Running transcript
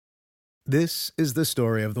This is the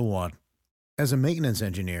story of the one. As a maintenance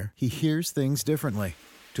engineer, he hears things differently.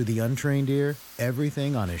 To the untrained ear,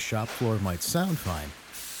 everything on his shop floor might sound fine,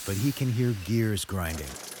 but he can hear gears grinding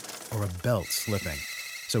or a belt slipping.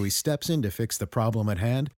 So he steps in to fix the problem at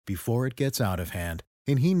hand before it gets out of hand.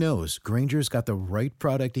 And he knows Grainger's got the right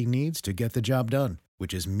product he needs to get the job done,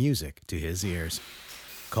 which is music to his ears.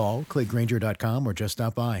 Call, click Grainger.com, or just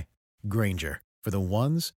stop by. Grainger, for the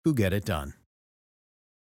ones who get it done.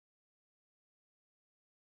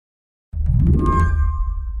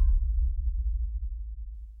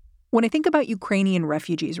 When I think about Ukrainian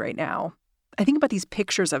refugees right now, I think about these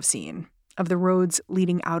pictures I've seen of the roads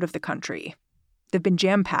leading out of the country. They've been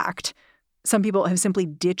jam-packed. Some people have simply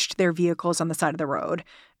ditched their vehicles on the side of the road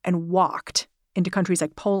and walked into countries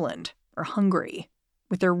like Poland or Hungary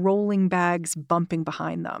with their rolling bags bumping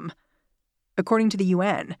behind them. According to the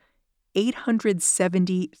UN,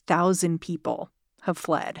 870,000 people have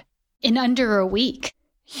fled. In under a week.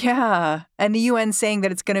 Yeah. And the UN saying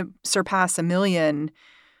that it's going to surpass 1 million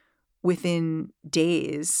within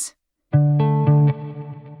days.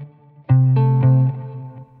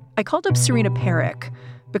 I called up Serena Parekh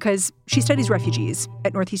because she studies refugees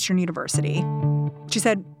at Northeastern University. She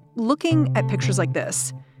said, looking at pictures like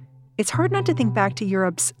this, it's hard not to think back to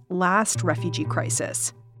Europe's last refugee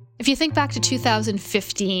crisis. If you think back to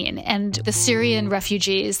 2015 and the Syrian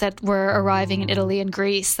refugees that were arriving in Italy and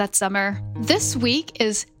Greece that summer, this week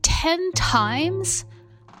is 10 times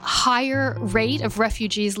higher rate of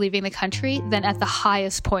refugees leaving the country than at the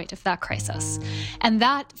highest point of that crisis. And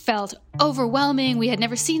that felt overwhelming. We had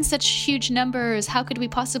never seen such huge numbers. How could we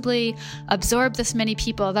possibly absorb this many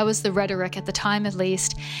people? That was the rhetoric at the time, at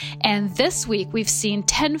least. And this week, we've seen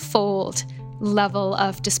tenfold level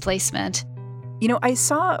of displacement. You know, I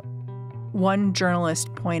saw one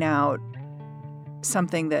journalist point out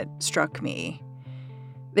something that struck me.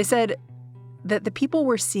 They said that the people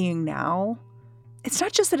we're seeing now, it's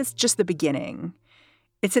not just that it's just the beginning.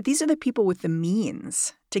 It's that these are the people with the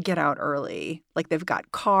means to get out early. Like they've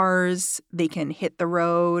got cars, they can hit the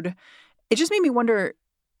road. It just made me wonder,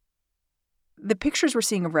 the pictures we're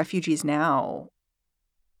seeing of refugees now,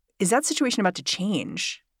 is that situation about to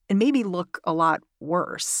change and maybe look a lot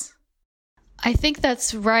worse? I think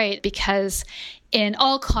that's right, because in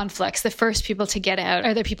all conflicts, the first people to get out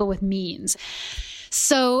are the people with means.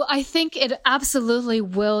 So I think it absolutely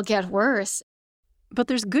will get worse. But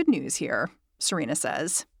there's good news here, Serena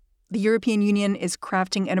says. The European Union is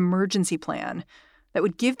crafting an emergency plan that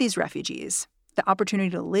would give these refugees the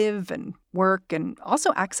opportunity to live and work and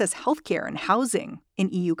also access healthcare and housing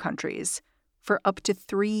in EU countries for up to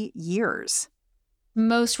 3 years.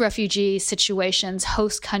 Most refugee situations,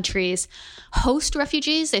 host countries host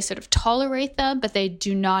refugees. They sort of tolerate them, but they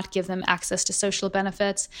do not give them access to social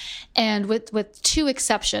benefits. And with two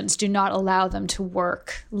exceptions, do not allow them to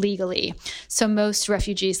work legally. So most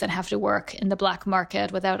refugees then have to work in the black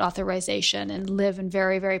market without authorization and live in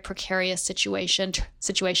very, very precarious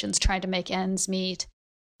situations trying to make ends meet.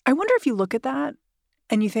 I wonder if you look at that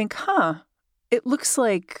and you think, it looks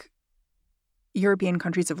like European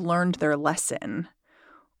countries have learned their lesson.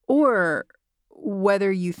 Or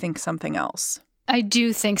whether you think something else. I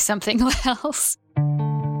do think something else.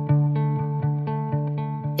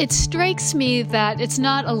 It strikes me that it's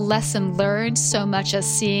not a lesson learned so much as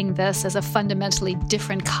seeing this as a fundamentally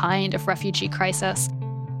different kind of refugee crisis.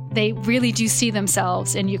 They really do see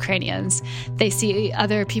themselves in Ukrainians. They see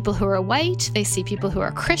other people who are white. They see people who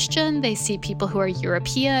are Christian. They see people who are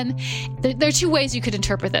European. There are two ways you could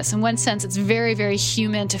interpret this. In one sense, it's very, very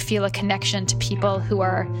human to feel a connection to people who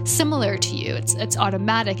are similar to you. It's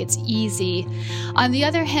automatic. It's easy. On the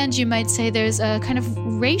other hand, you might say there's a kind of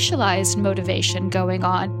racialized motivation going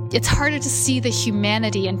on. It's harder to see the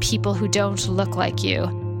humanity in people who don't look like you.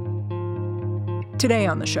 Today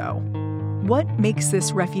on the show, what makes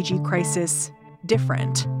this refugee crisis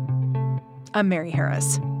different? I'm Mary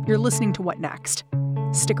Harris. You're listening to What Next?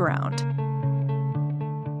 Stick around.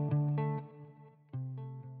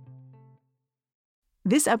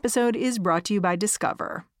 This episode is brought to you by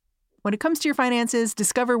Discover. When it comes to your finances,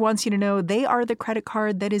 Discover wants you to know they are the credit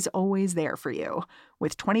card that is always there for you.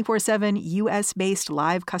 With 24/7 U.S.-based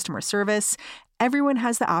live customer service, everyone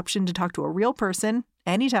has the option to talk to a real person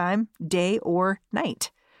anytime, day or night.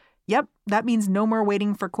 Yep, that means no more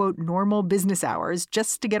waiting for, quote, normal business hours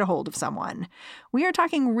just to get a hold of someone. We are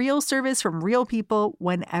talking real service from real people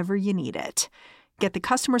whenever you need it. Get the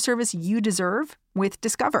customer service you deserve with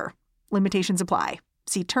Discover. Limitations apply.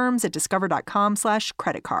 See terms at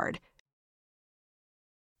discover.com/creditcard.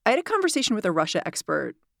 I had a conversation with a Russia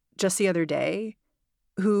expert just the other day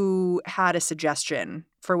who had a suggestion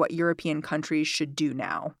for what European countries should do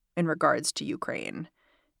now in regards to Ukraine.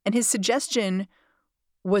 And his suggestion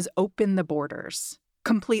was open the borders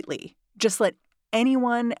completely. Just let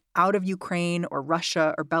anyone out of Ukraine or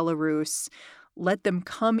Russia or Belarus, let them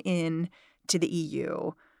come in to the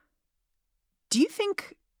EU. Do you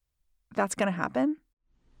think that's going to happen?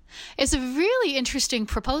 It's a really interesting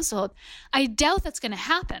proposal. I doubt that's going to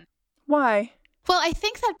happen. Why? Well, I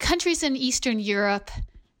think that countries in Eastern Europe,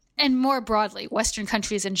 and more broadly, Western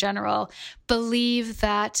countries in general, believe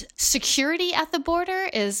that security at the border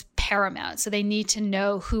is paramount. So they need to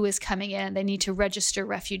know who is coming in. They need to register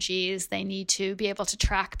refugees. They need to be able to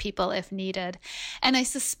track people if needed. And I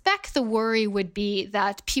suspect the worry would be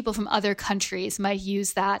that people from other countries might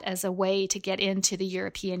use that as a way to get into the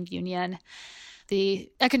European Union.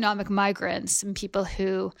 The economic migrants and people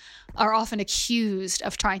who are often accused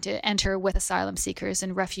of trying to enter with asylum seekers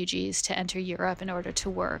and refugees to enter Europe in order to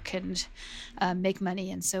work and make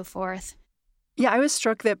money and so forth. Yeah, I was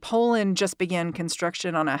struck that Poland just began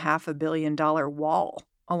construction on a $500 million wall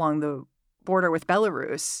along the border with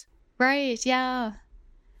Belarus. Right, yeah.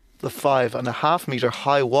 The 5.5-meter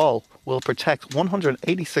high wall will protect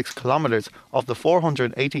 186 kilometers of the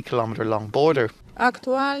 480-kilometer long border.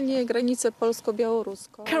 Currently,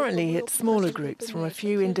 it's smaller groups from a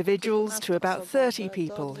few individuals to about 30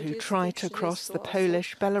 people who try to cross the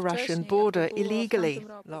Polish-Belarusian border illegally.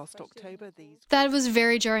 Last October, That was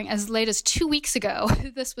very jarring. As late as 2 weeks ago,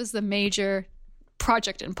 this was the major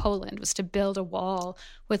project in Poland, was to build a wall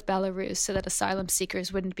with Belarus so that asylum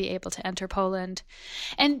seekers wouldn't be able to enter Poland.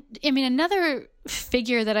 And I mean, another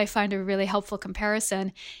figure that I find a really helpful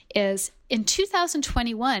comparison is in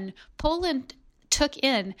 2021, Poland took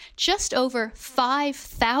in just over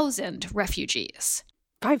 5,000 refugees.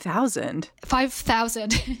 5,000?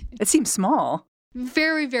 5,000. It seems small.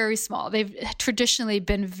 Very, very small. They've traditionally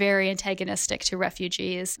been very antagonistic to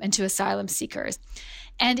refugees and to asylum seekers.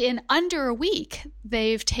 And in under a week,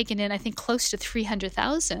 they've taken in, I think, close to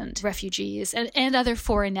 300,000 refugees and other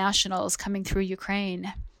foreign nationals coming through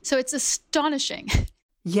Ukraine. So it's astonishing.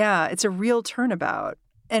 Yeah, it's a real turnabout.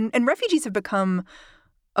 And refugees have become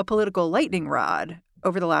a political lightning rod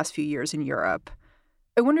over the last few years in Europe.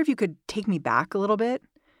 I wonder if you could take me back a little bit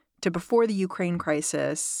to before the Ukraine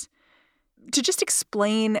crisis, to just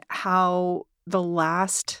explain how the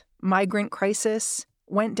last migrant crisis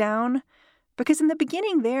went down. Because in the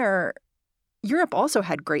beginning there, Europe also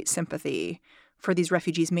had great sympathy for these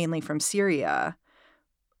refugees, mainly from Syria,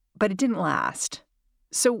 but it didn't last.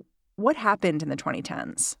 So what happened in the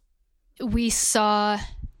 2010s? We saw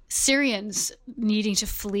Syrians needing to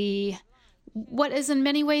flee what is in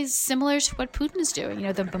many ways similar to what Putin is doing,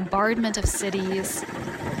 the bombardment of cities.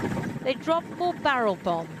 They dropped more barrel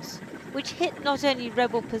bombs, which hit not only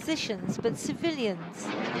rebel positions, but civilians.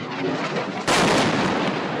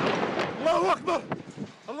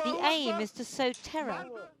 The aim is to sow terror.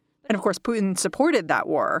 And of course, Putin supported that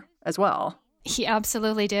war as well. He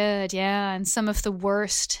absolutely did, yeah. And some of the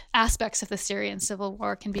worst aspects of the Syrian civil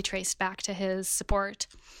war can be traced back to his support.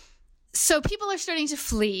 So people are starting to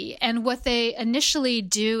flee. And what they initially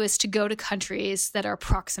do is to go to countries that are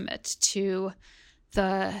proximate to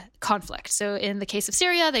the conflict. So in the case of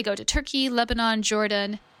Syria, they go to Turkey, Lebanon,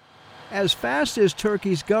 Jordan. As fast as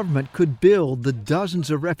Turkey's government could build the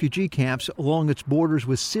dozens of refugee camps along its borders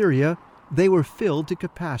with Syria, they were filled to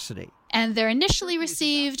capacity. And they're initially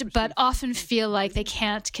received, but often feel like they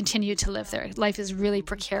can't continue to live there. Life is really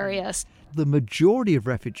precarious. The majority of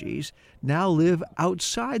refugees now live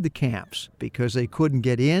outside the camps because they couldn't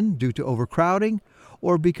get in due to overcrowding,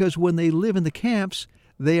 or because when they live in the camps,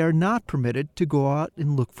 they are not permitted to go out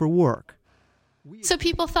and look for work. So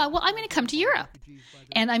people thought, well, I'm going to come to Europe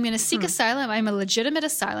and I'm going to seek asylum. I'm a legitimate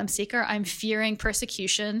asylum seeker. I'm fearing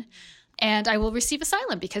persecution and I will receive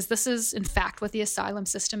asylum because this is, in fact, what the asylum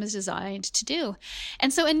system is designed to do.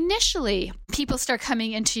 And so initially, people start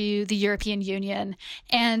coming into the European Union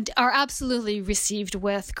and are absolutely received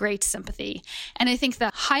with great sympathy. And I think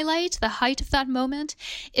the height of that moment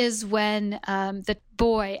is when the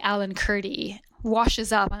boy, Alan Kurdi,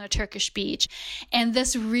 washes up on a Turkish beach. And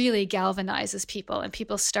this really galvanizes people. And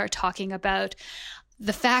people start talking about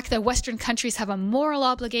the fact that Western countries have a moral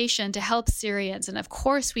obligation to help Syrians. And of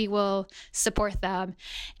course, we will support them.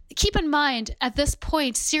 Keep in mind, at this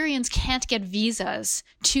point, Syrians can't get visas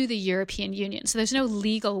to the European Union. So there's no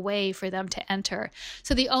legal way for them to enter.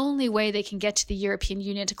 So the only way they can get to the European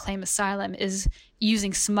Union to claim asylum is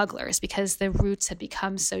using smugglers because the routes had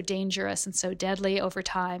become so dangerous and so deadly over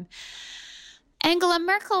time. Angela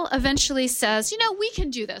Merkel eventually says, we can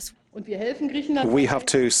do this. We have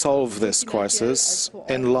to solve this crisis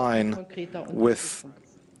in line with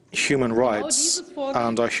human rights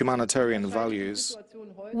and our humanitarian values.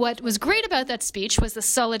 What was great about that speech was the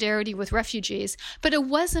solidarity with refugees, but it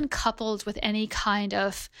wasn't coupled with any kind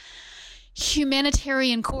of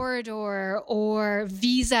humanitarian corridor or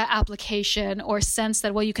visa application or sense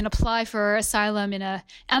that, well, you can apply for asylum in an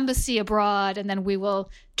embassy abroad and then we will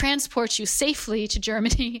transport you safely to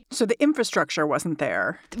Germany. So the infrastructure wasn't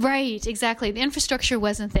there. Right, exactly. The infrastructure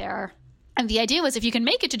wasn't there. And the idea was if you can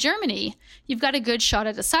make it to Germany, you've got a good shot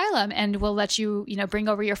at asylum and we'll let you, bring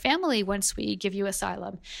over your family once we give you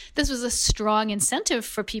asylum. This was a strong incentive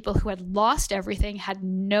for people who had lost everything, had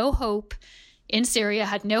no hope in Syria,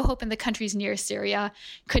 had no hope in the countries near Syria,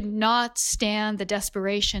 could not stand the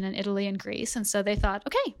desperation in Italy and Greece. And so they thought,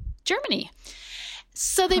 okay, Germany.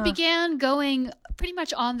 So they began going pretty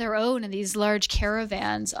much on their own in these large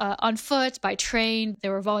caravans, on foot, by train.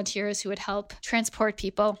 There were volunteers who would help transport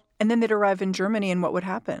people. And then they'd arrive in Germany, and what would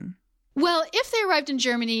happen? Well, if they arrived in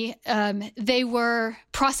Germany, they were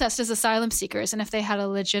processed as asylum seekers. And if they had a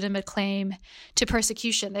legitimate claim to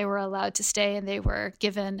persecution, they were allowed to stay and they were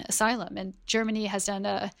given asylum. And Germany has done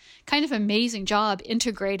a kind of amazing job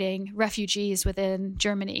integrating refugees within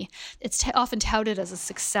Germany. It's often touted as a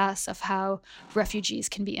success of how refugees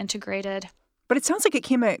can be integrated. But it sounds like it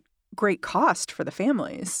came at great cost for the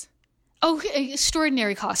families. Oh,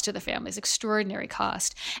 extraordinary cost to the families, extraordinary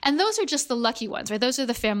cost. And those are just the lucky ones, right? Those are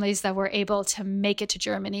the families that were able to make it to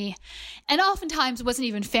Germany. And oftentimes it wasn't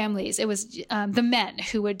even families. It was the men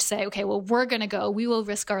who would say, okay, well, we're going to go. We will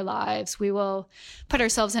risk our lives. We will put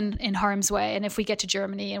ourselves in harm's way. And if we get to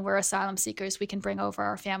Germany and we're asylum seekers, we can bring over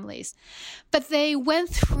our families. But they went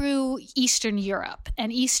through Eastern Europe,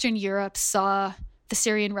 and Eastern Europe saw the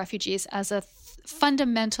Syrian refugees as a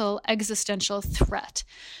fundamental existential threat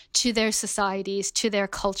to their societies, to their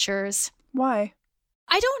cultures. Why?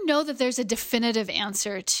 I don't know that there's a definitive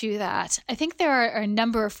answer to that. I think there are a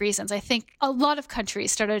number of reasons. I think a lot of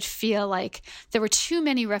countries started to feel like there were too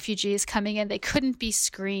many refugees coming in. They couldn't be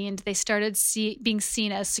screened. They started being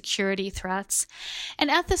seen as security threats. And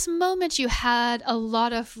at this moment, you had a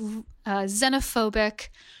lot of xenophobic,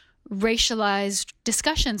 racialized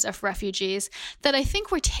discussions of refugees that I think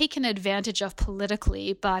were taken advantage of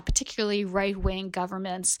politically by particularly right-wing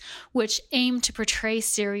governments, which aim to portray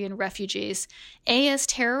Syrian refugees A, as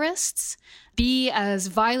terrorists, B, as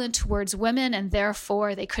violent towards women, and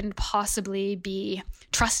therefore they couldn't possibly be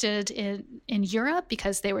trusted in Europe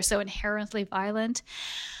because they were so inherently violent.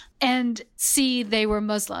 And C, they were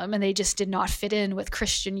Muslim and they just did not fit in with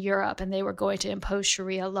Christian Europe, and they were going to impose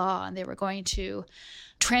Sharia law and they were going to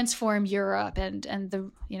transform Europe and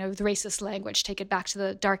the racist language, take it back to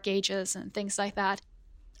the Dark Ages and things like that.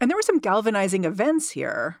 And there were some galvanizing events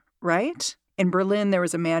here, right? In Berlin, there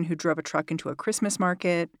was a man who drove a truck into a Christmas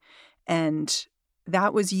market, and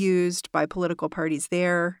that was used by political parties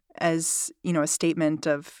there as, a statement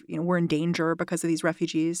of, we're in danger because of these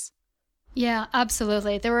refugees. Yeah,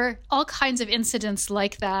 absolutely. There were all kinds of incidents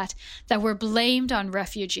like that were blamed on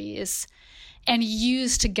refugees and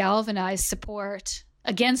used to galvanize support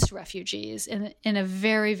against refugees in a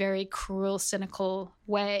very, very cruel, cynical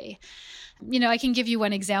way. I can give you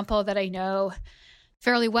one example that I know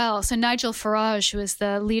fairly well. So Nigel Farage, who is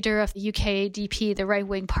the leader of the UK DP, the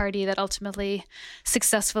right-wing party that ultimately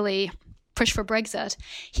successfully pushed for Brexit,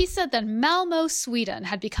 he said that Malmö, Sweden,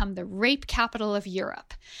 had become the rape capital of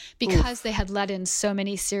Europe because they had let in so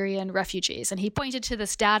many Syrian refugees. And he pointed to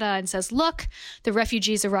this data and says, look, the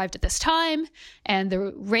refugees arrived at this time, and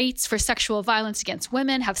the rates for sexual violence against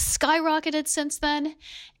women have skyrocketed since then.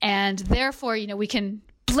 And therefore, we can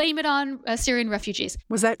blame it on Syrian refugees.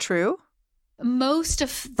 Was that true? Most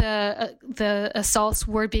of the assaults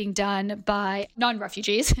were being done by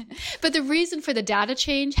non-refugees. But the reason for the data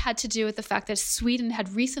change had to do with the fact that Sweden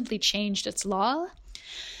had recently changed its law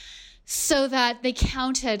so that they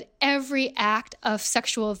counted every act of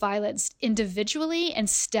sexual violence individually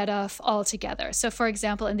instead of all together. So, for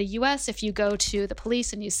example, in the US, if you go to the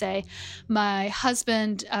police and you say, my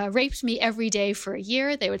husband raped me every day for a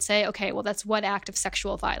year, they would say, okay, well, that's one act of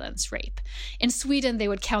sexual violence, rape. In Sweden, they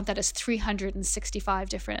would count that as 365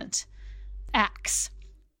 different acts.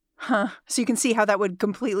 Huh. So you can see how that would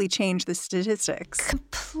completely change the statistics.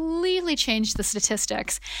 Completely change the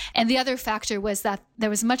statistics. And the other factor was that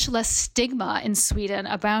there was much less stigma in Sweden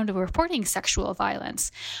around reporting sexual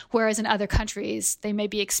violence, whereas in other countries, they may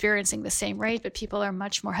be experiencing the same rate, but people are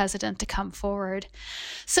much more hesitant to come forward.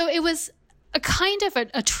 So it was a kind of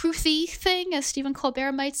a truthy thing, as Stephen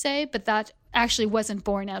Colbert might say, but that actually wasn't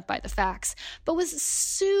borne out by the facts, but was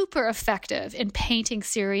super effective in painting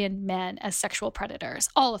Syrian men as sexual predators,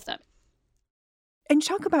 all of them. And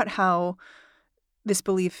talk about how this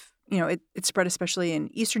belief, it spread especially in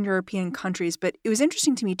Eastern European countries. But it was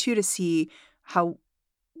interesting to me, too, to see how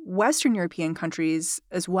Western European countries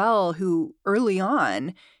as well, who early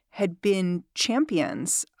on had been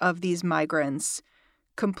champions of these migrants,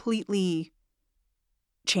 completely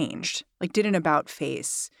changed, like did an about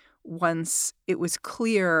face once it was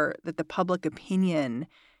clear that the public opinion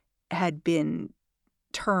had been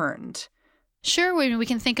turned. Sure, we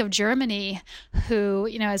can think of Germany, who,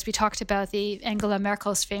 as we talked about the Angela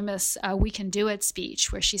Merkel's famous "We Can Do It"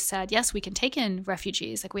 speech, where she said, yes, we can take in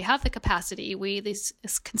refugees, like we have the capacity, this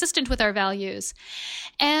is consistent with our values.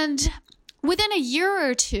 And within a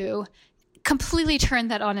year or two, completely turned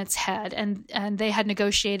that on its head, and they had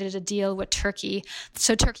negotiated a deal with Turkey.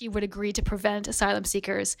 So Turkey would agree to prevent asylum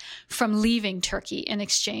seekers from leaving Turkey in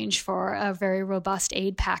exchange for a very robust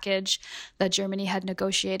aid package that Germany had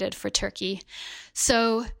negotiated for Turkey.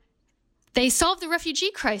 So they solved the refugee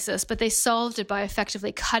crisis, but they solved it by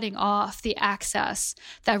effectively cutting off the access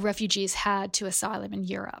that refugees had to asylum in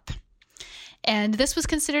Europe. And this was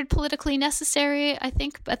considered politically necessary, I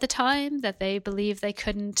think, at the time, that they believed they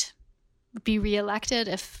couldn't be reelected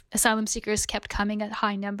if asylum seekers kept coming at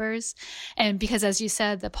high numbers. And because, as you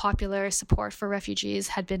said, the popular support for refugees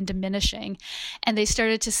had been diminishing, and they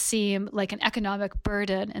started to seem like an economic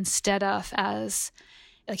burden instead of as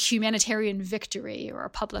a humanitarian victory or a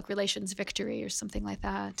public relations victory or something like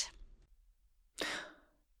that.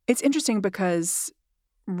 It's interesting because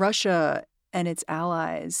Russia and its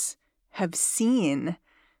allies have seen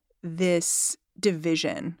this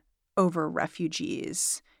division over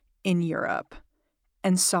refugees in Europe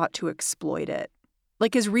and sought to exploit it.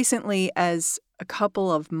 Like as recently as a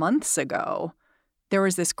couple of months ago, there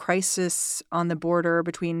was this crisis on the border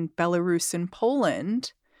between Belarus and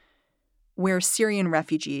Poland where Syrian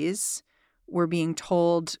refugees were being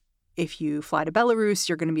told, if you fly to Belarus,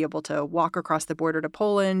 you're going to be able to walk across the border to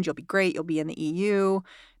Poland. You'll be great. You'll be in the EU.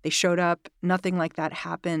 They showed up. Nothing like that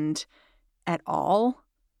happened at all.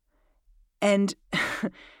 And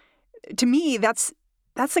to me, that's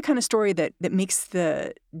the kind of story that makes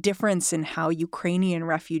the difference in how Ukrainian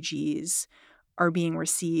refugees are being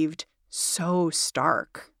received so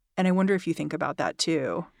stark. And I wonder if you think about that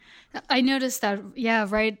too. I noticed that,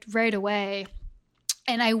 right away.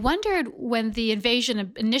 And I wondered when the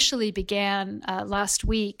invasion initially began last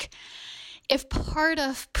week, if part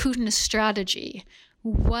of Putin's strategy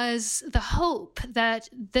was the hope that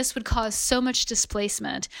this would cause so much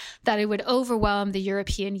displacement that it would overwhelm the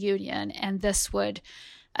European Union, and this would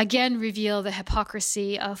again reveal the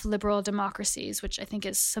hypocrisy of liberal democracies, which I think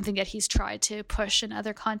is something that he's tried to push in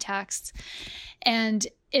other contexts. And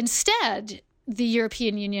instead, the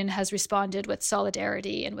European Union has responded with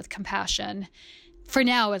solidarity and with compassion, for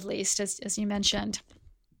now at least, as you mentioned.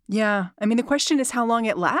 Yeah. I mean, the question is how long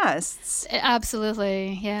it lasts.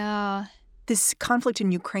 Absolutely. Yeah. This conflict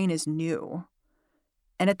in Ukraine is new.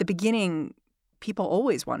 And at the beginning, people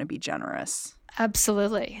always want to be generous.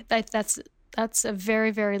 Absolutely. That's a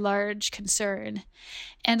very, very large concern.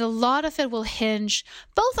 And a lot of it will hinge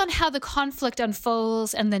both on how the conflict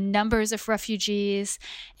unfolds and the numbers of refugees.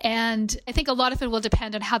 And I think a lot of it will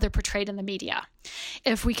depend on how they're portrayed in the media.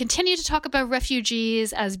 If we continue to talk about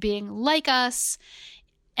refugees as being like us,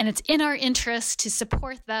 and it's in our interest to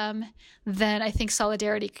support them, then I think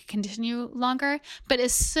solidarity could continue longer. But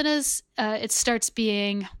as soon as it starts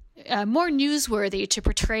being more newsworthy to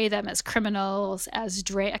portray them as criminals, as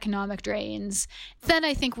economic drains, then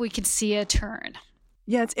I think we can see a turn.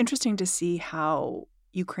 Yeah, it's interesting to see how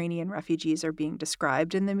Ukrainian refugees are being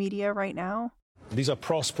described in the media right now. These are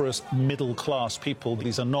prosperous, middle-class people.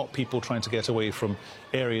 These are not people trying to get away from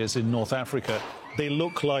areas in North Africa. They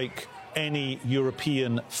look like any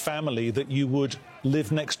European family that you would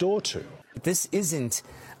live next door to. This isn't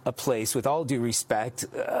a place, with all due respect,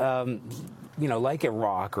 like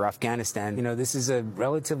Iraq or Afghanistan. This is a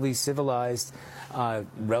relatively civilized,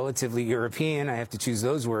 relatively European, I have to choose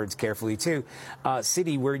those words carefully too,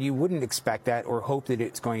 city where you wouldn't expect that or hope that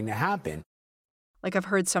it's going to happen. Like I've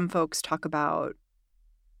heard some folks talk about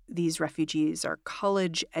these refugees are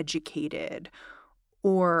college educated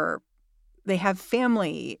or they have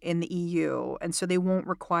family in the EU, and so they won't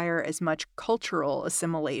require as much cultural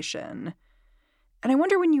assimilation. And I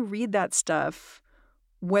wonder when you read that stuff,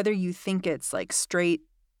 whether you think it's like straight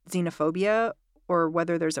xenophobia or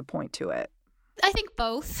whether there's a point to it. I think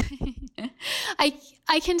both. I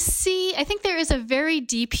think there is a very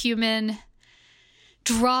deep human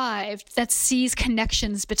drive that sees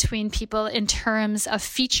connections between people in terms of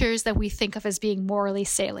features that we think of as being morally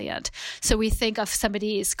salient. So we think of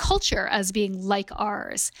somebody's culture as being like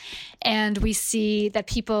ours. And we see that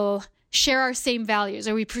people share our same values,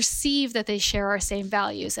 or we perceive that they share our same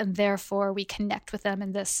values, and therefore we connect with them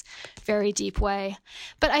in this very deep way.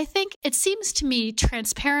 But I think it seems to me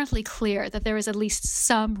transparently clear that there is at least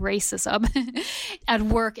some racism at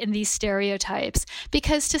work in these stereotypes,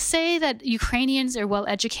 because to say that Ukrainians are well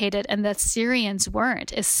educated and that Syrians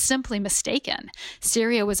weren't is simply mistaken.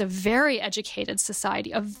 Syria was a very educated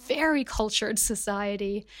society, a very cultured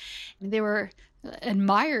society. They were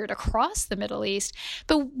admired across the Middle East,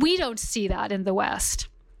 but we don't see that in the West.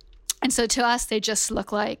 And so to us, they just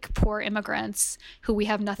look like poor immigrants who we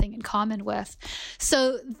have nothing in common with.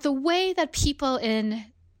 So the way that people in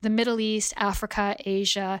the Middle East, Africa,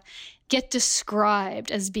 Asia get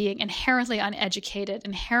described as being inherently uneducated,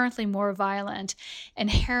 inherently more violent,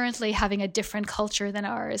 inherently having a different culture than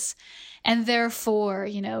ours, and therefore,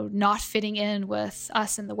 not fitting in with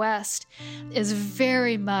us in the West, is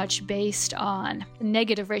very much based on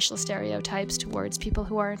negative racial stereotypes towards people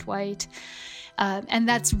who aren't white. And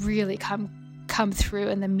that's really come through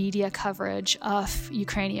in the media coverage of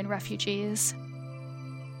Ukrainian refugees.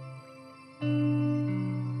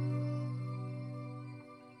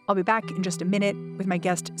 I'll be back in just a minute with my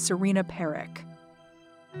guest, Serena Parekh.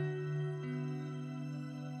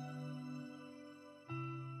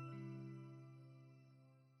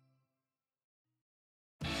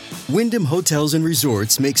 Wyndham Hotels and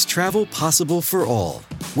Resorts makes travel possible for all.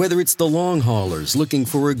 Whether it's the long haulers looking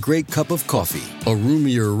for a great cup of coffee, a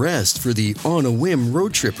roomier rest for the on-a-whim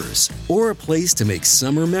road trippers, or a place to make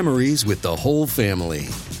summer memories with the whole family.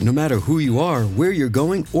 No matter who you are, where you're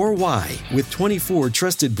going, or why, with 24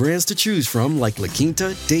 trusted brands to choose from like La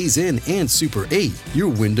Quinta, Days Inn, and Super 8, your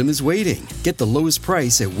Wyndham is waiting. Get the lowest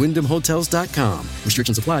price at WyndhamHotels.com.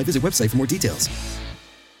 Restrictions apply. Visit website for more details.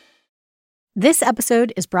 This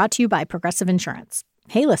episode is brought to you by Progressive Insurance.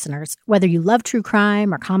 Hey, listeners, whether you love true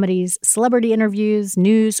crime or comedies, celebrity interviews,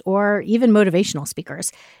 news, or even motivational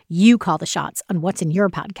speakers, you call the shots on what's in your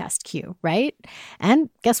podcast queue, right? And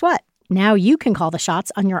guess what? Now you can call the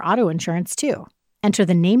shots on your auto insurance, too. Enter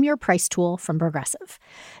the Name Your Price tool from Progressive.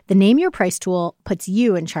 The Name Your Price tool puts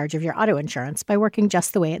you in charge of your auto insurance by working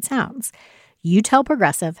just the way it sounds. You tell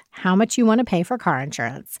Progressive how much you want to pay for car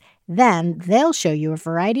insurance. Then they'll show you a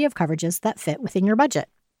variety of coverages that fit within your budget,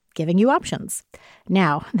 giving you options.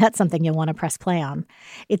 Now, that's something you'll want to press play on.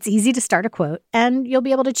 It's easy to start a quote, and you'll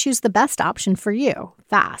be able to choose the best option for you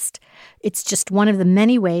fast. It's just one of the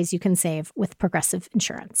many ways you can save with Progressive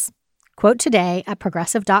Insurance. Quote today at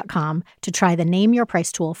Progressive.com to try the Name Your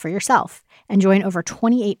Price tool for yourself and join over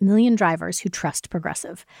 28 million drivers who trust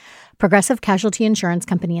Progressive. Progressive Casualty Insurance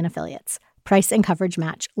Company and Affiliates. Price and coverage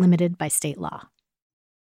match limited by state law.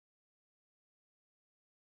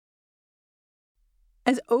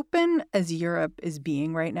 As open as Europe is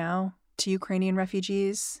being right now to Ukrainian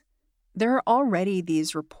refugees, there are already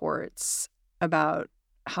these reports about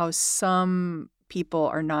how some people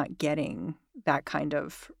are not getting that kind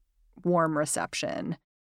of warm reception.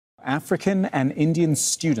 African and Indian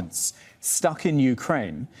students stuck in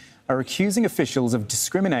Ukraine are accusing officials of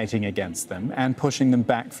discriminating against them and pushing them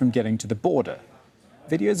back from getting to the border.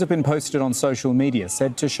 Videos have been posted on social media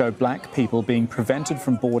said to show black people being prevented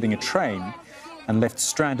from boarding a train and left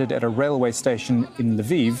stranded at a railway station in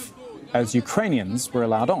Lviv as Ukrainians were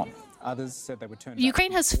allowed on. Others said they were turned back.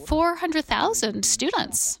 Ukraine has 400,000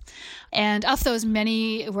 students, and of those,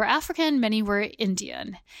 many were African, many were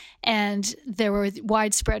Indian, and there were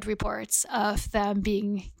widespread reports of them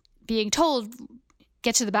being told,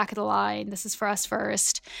 get to the back of the line, this is for us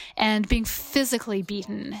first, and being physically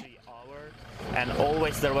beaten. And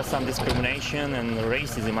always there was some discrimination and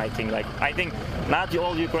racism, I think not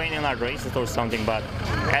all Ukrainians are racist or something, but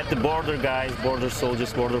at the border guys, border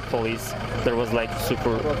soldiers, border police, there was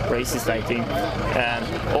super racist, I think. And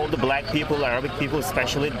all the black people, Arabic people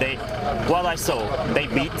especially, what I saw, they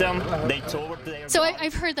beat them, they tore their... So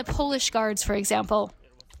I've heard that Polish guards, for example,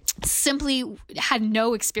 simply had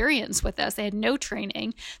no experience with this. They had no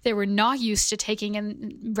training. They were not used to taking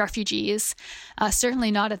in refugees,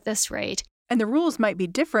 certainly not at this rate. And the rules might be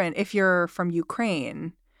different if you're from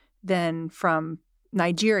Ukraine than from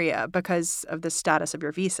Nigeria because of the status of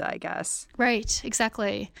your visa, I guess. Right,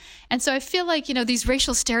 exactly. And so I feel like, these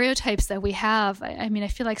racial stereotypes that we have, I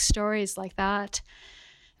feel like stories like that,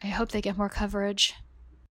 I hope they get more coverage.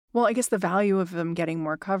 Well, I guess the value of them getting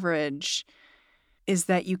more coverage is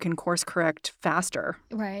that you can course correct faster.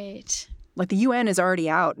 Right. Like the UN is already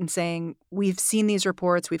out and saying, we've seen these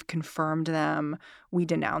reports, we've confirmed them, we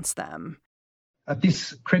denounce them. At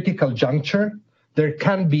this critical juncture, there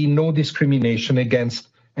can be no discrimination against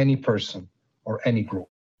any person or any group.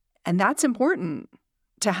 And that's important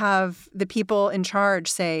to have the people in charge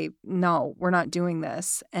say, no, we're not doing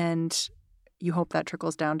this. And you hope that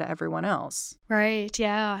trickles down to everyone else. Right.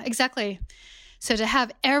 Yeah, exactly. So to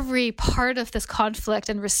have every part of this conflict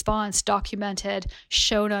and response documented,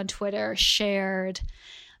 shown on Twitter, shared,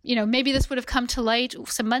 maybe this would have come to light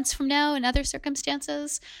some months from now in other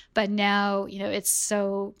circumstances, but now, it's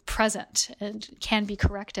so present and can be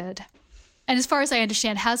corrected. And as far as I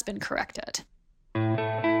understand, has been corrected.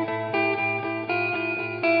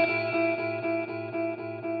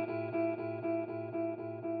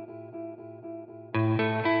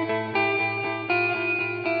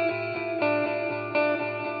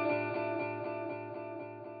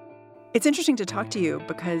 It's interesting to talk to you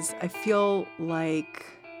because I feel like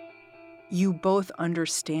you both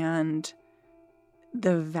understand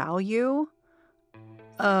the value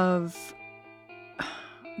of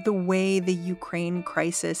the way the Ukraine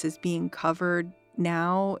crisis is being covered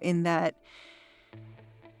now, in that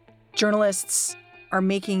journalists are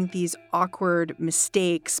making these awkward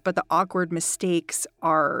mistakes, but the awkward mistakes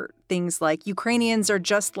are things like Ukrainians are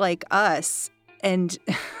just like us. And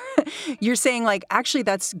you're saying, like, actually,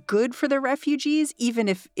 that's good for the refugees, even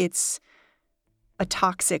if it's a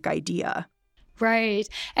toxic idea. Right.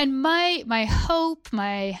 And my hope,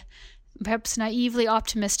 my perhaps naively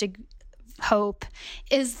optimistic hope,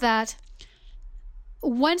 is that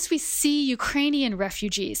once we see Ukrainian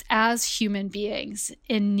refugees as human beings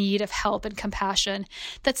in need of help and compassion,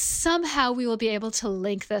 that somehow we will be able to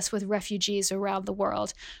link this with refugees around the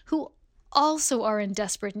world who also are in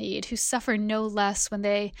desperate need, who suffer no less when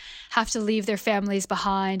they have to leave their families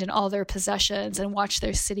behind and all their possessions and watch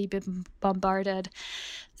their city be bombarded.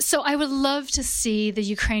 So I would love to see the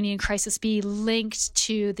Ukrainian crisis be linked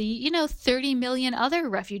to the, 30 million other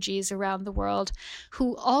refugees around the world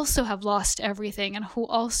who also have lost everything and who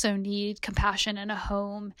also need compassion and a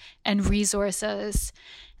home and resources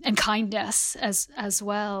and kindness as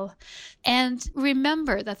well. And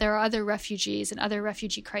remember that there are other refugees and other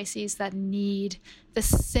refugee crises that need the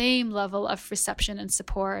same level of reception and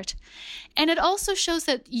support. And it also shows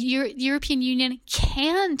that the European Union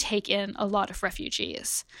can take in a lot of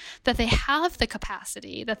refugees, that they have the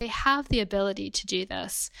capacity, that they have the ability to do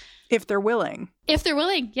this. If they're willing. If they're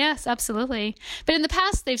willing, yes, absolutely. But in the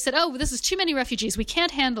past, they've said, oh, this is too many refugees. We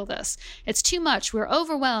can't handle this. It's too much. We're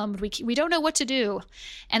overwhelmed. We don't know what to do.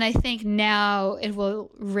 And I think now it will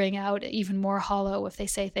ring out even more hollow if they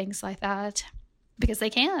say things like that, because they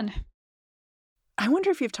can. I wonder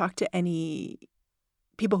if you've talked to any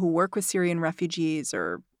people who work with Syrian refugees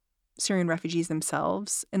or Syrian refugees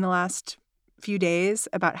themselves in the last few days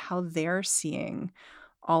about how they're seeing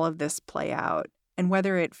all of this play out, and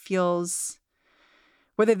whether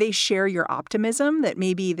they share your optimism that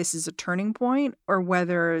maybe this is a turning point, or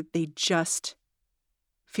whether they just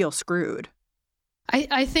feel screwed.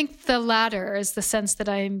 I think the latter is the sense that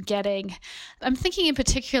I'm getting. I'm thinking in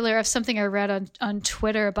particular of something I read on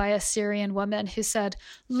Twitter by a Syrian woman who said,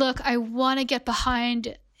 look, I want to get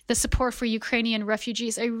behind the support for Ukrainian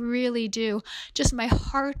refugees. I really do. Just my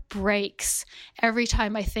heart breaks every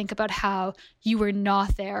time I think about how you were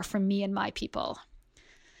not there for me and my people.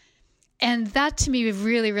 And that to me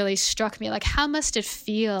really, really struck me. Like, how must it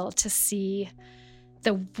feel to see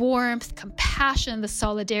the warmth, compassion, the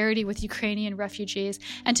solidarity with Ukrainian refugees,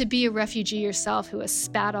 and to be a refugee yourself who was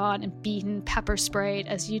spat on and beaten, pepper sprayed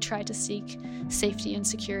as you tried to seek safety and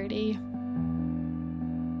security.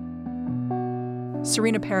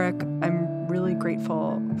 Serena Parekh, I'm really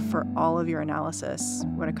grateful for all of your analysis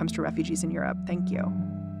when it comes to refugees in Europe. Thank you.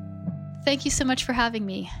 Thank you so much for having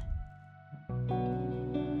me.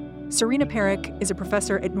 Serena Parekh is a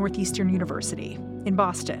professor at Northeastern University in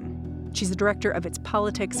Boston. She's the director of its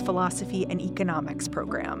Politics, Philosophy, and Economics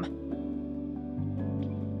program.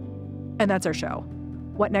 And that's our show.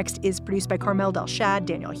 What Next is produced by Carmel Delshad,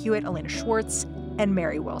 Daniel Hewitt, Elena Schwartz, and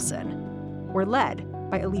Mary Wilson. We're led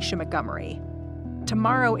by Alicia Montgomery.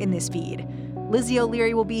 Tomorrow in this feed, Lizzie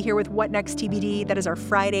O'Leary will be here with What Next TBD. That is our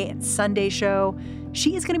Friday and Sunday show.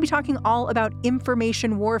 She is going to be talking all about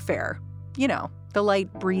information warfare. You know, the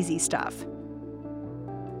light, breezy stuff.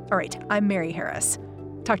 All right, I'm Mary Harris.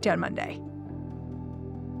 Talk to you on Monday.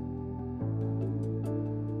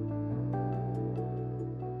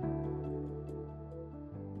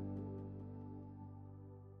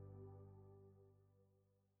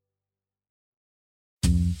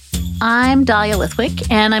 I'm Dahlia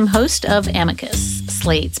Lithwick, and I'm host of Amicus,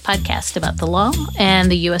 Slate's podcast about the law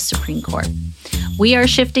and the U.S. Supreme Court. We are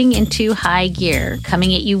shifting into high gear,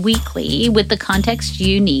 coming at you weekly with the context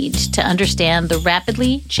you need to understand the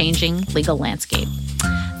rapidly changing legal landscape.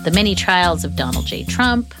 The many trials of Donald J.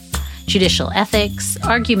 Trump, judicial ethics,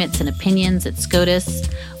 arguments and opinions at SCOTUS.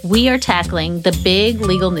 We are tackling the big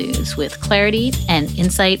legal news with clarity and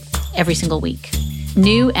insight every single week.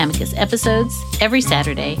 New Amicus episodes every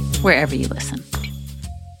Saturday, wherever you listen.